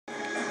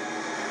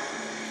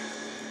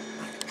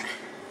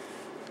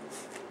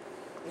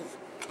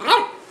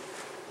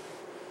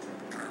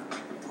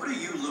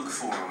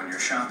for when you're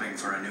shopping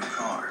for a new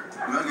car?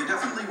 Well, you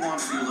definitely want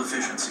fuel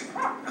efficiency.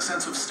 A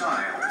sense of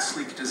style and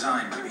sleek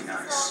design would be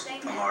nice.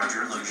 A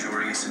larger,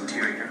 luxurious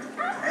interior.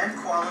 And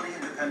quality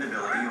and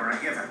dependability are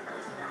a given.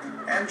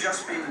 And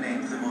just being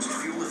named the most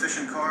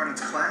fuel-efficient car in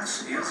its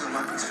class is a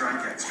Lucky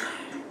Strike Extra.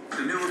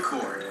 The new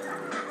Accord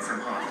from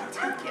Honda.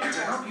 And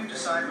to help you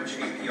decide which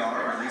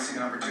APR or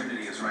leasing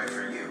opportunity is right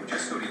for you,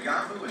 just go to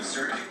Yahoo and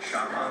search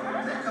Shop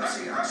Honda. Then come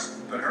see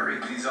us. But hurry,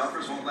 these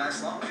offers won't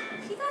last long.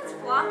 See, that's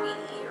floppy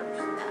or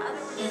the other one.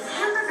 If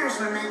hamburgers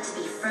were meant to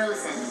be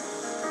frozen,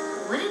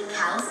 wouldn't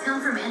cows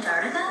come from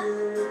Antarctica?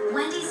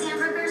 Wendy's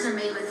hamburgers are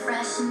made with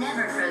fresh,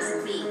 never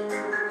frozen beef.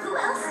 Who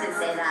else could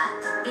say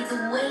that? It's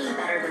way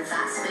better than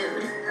fast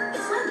food.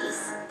 It's Wendy's.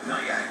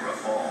 Niagara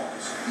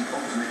Falls, the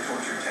ultimate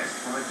torture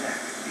test for a deck.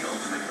 The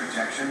ultimate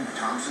protection,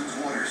 Thompson's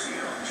Water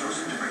Seal,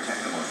 chosen to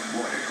protect the most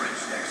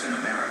water-drenched decks in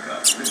America.